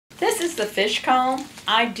This is the fish comb,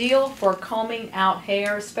 ideal for combing out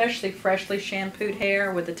hair, especially freshly shampooed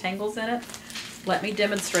hair with the tangles in it. Let me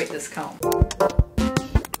demonstrate this comb.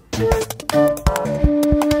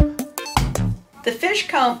 The fish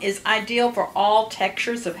comb is ideal for all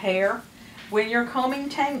textures of hair. When you're combing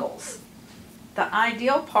tangles, the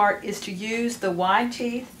ideal part is to use the wide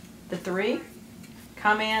teeth, the 3,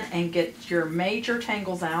 come in and get your major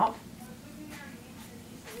tangles out.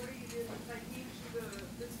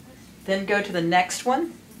 Then go to the next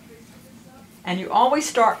one, and you always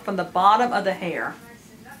start from the bottom of the hair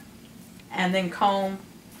and then comb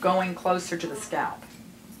going closer to the scalp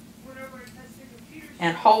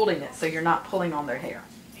and holding it so you're not pulling on their hair.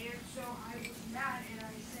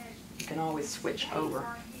 You can always switch over.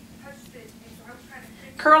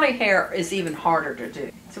 Curly hair is even harder to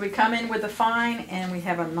do. So we come in with the fine and we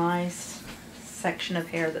have a nice section of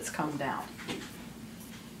hair that's combed out.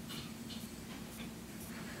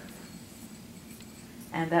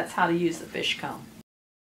 And that's how to use the fish comb.